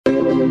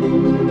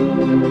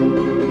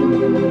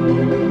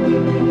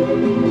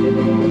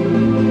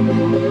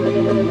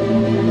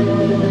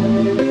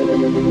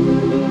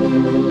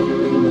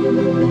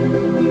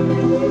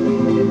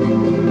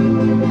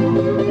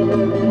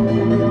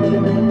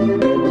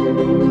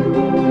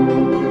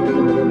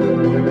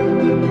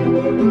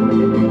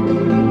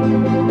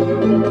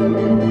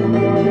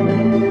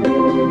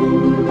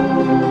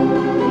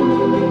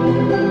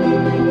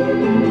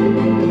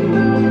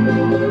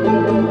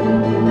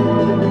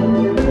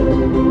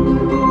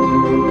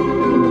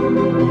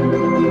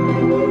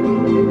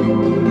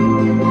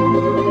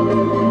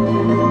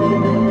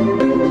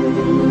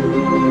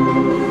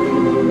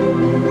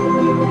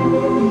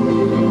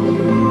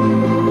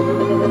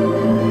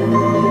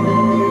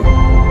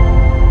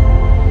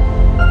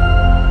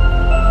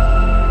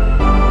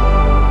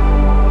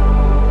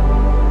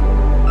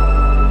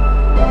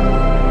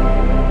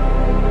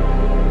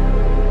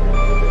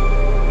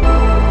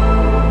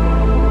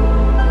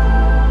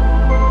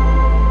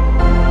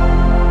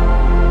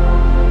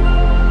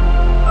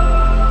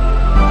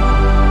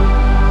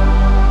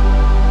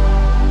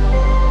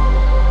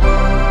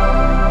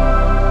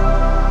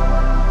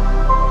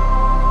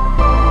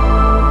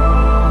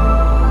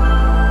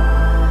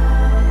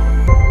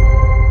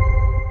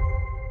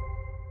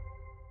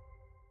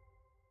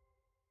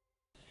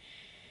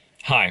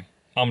Hi,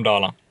 I'm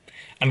Dala,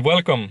 and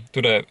welcome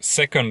to the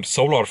second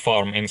solar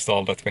farm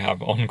install that we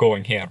have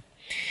ongoing here.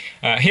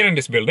 Here in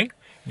this building,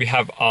 we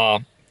have a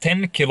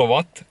 10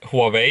 kilowatt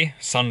Huawei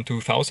Sun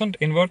 2000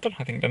 inverter,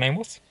 I think the name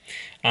was,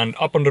 and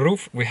up on the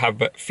roof we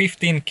have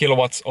 15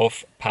 kilowatts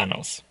of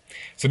panels.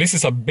 So this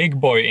is a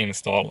big boy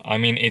install. I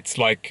mean, it's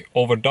like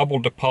over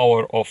double the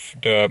power of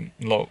the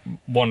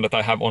one that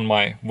I have on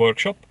my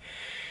workshop.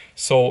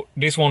 So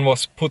this one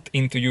was put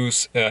into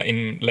use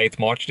in late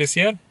March this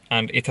year,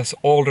 and it has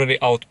already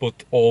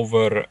output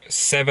over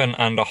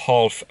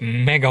 7.5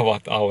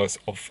 megawatt hours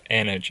of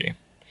energy.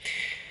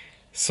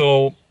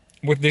 So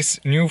with this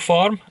new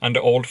farm and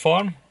the old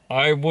farm,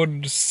 I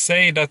would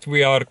say that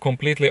we are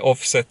completely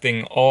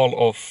offsetting all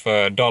of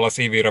Dala's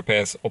EV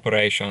repairs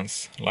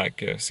operations, like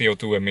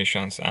CO2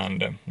 emissions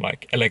and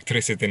like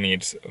electricity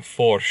needs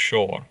for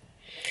sure.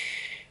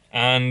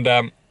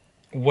 And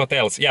what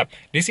else? Yeah,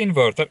 this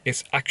inverter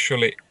is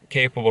actually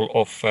capable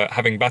of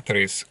having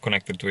batteries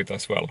connected to it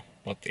as well,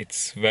 but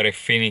it's very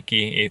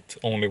finicky. It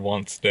only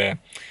wants the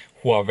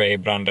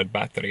Huawei branded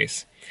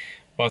batteries.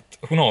 But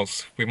who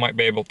knows, we might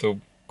be able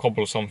to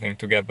cobble something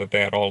together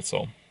there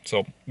also.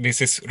 So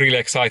this is really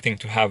exciting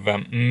to have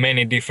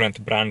many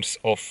different brands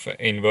of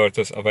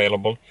inverters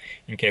available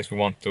in case we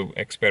want to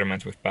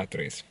experiment with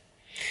batteries.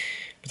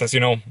 But as you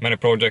know, many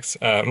projects,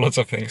 lots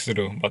of things to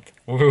do, but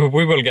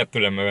we will get to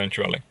them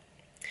eventually.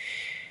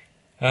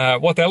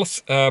 What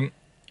else?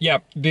 Yeah,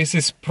 this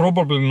is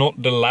probably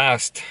not the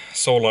last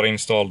solar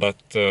install that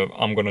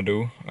I'm gonna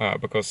do,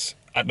 because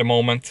at the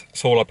moment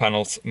solar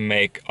panels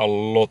make a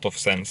lot of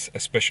sense,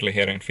 especially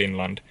here in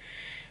Finland.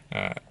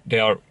 They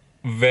are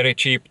very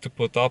cheap to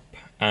put up,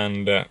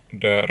 and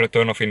the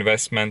return of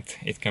investment,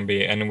 it can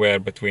be anywhere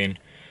between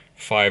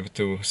 5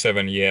 to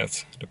 7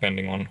 years,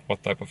 depending on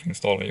what type of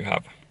installer you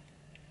have.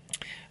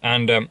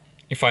 And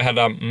if I had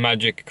a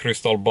magic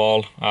crystal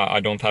ball, I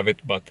don't have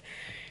it, but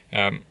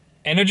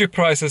energy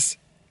prices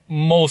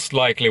most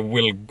likely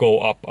will go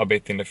up a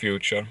bit in the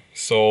future.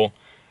 So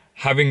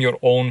having your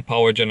own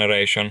power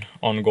generation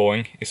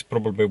ongoing is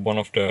probably one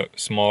of the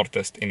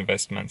smartest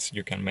investments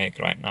you can make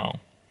right now.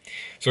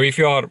 So if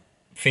you are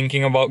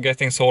thinking about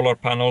getting solar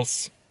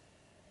panels,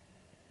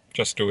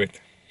 just do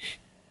it.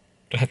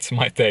 That's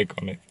my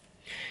take on it.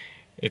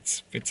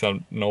 It's a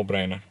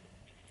no-brainer.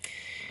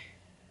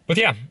 But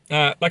yeah,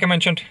 like I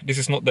mentioned, this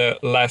is not the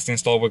last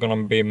install we're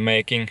gonna be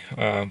making.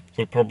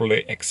 We'll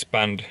probably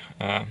expand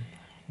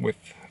with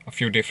a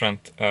few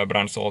different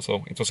brands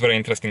also. It was very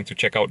interesting to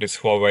check out this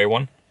Huawei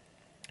one.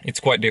 It's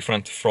quite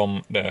different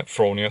from the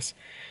Fronius.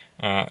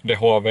 The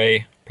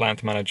Huawei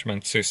plant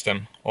management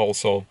system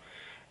also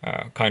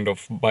kind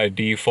of by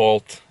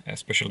default,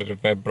 especially the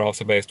web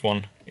browser based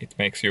one, it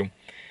makes you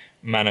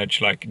manage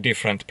like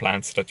different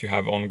plants that you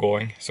have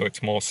ongoing. So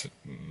it's more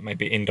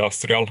maybe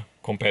industrial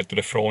compared to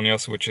the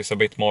Fronius, which is a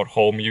bit more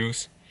home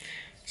use.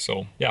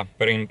 So yeah,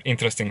 very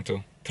interesting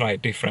to try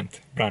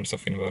different brands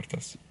of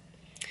inverters.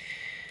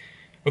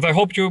 But I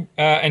hope you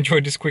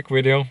enjoyed this quick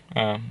video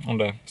on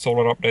the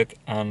solar update,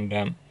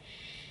 and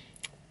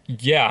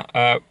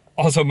yeah,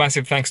 also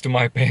massive thanks to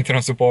my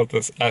Patreon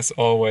supporters as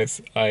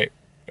always. I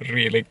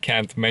really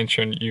can't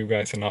mention you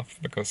guys enough,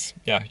 because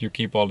yeah, you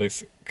keep all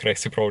these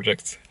crazy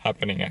projects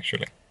happening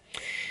actually.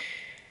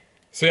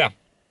 So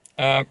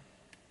yeah,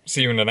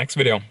 see you in the next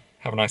video.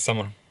 Have a nice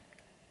summer.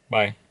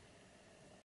 Bye.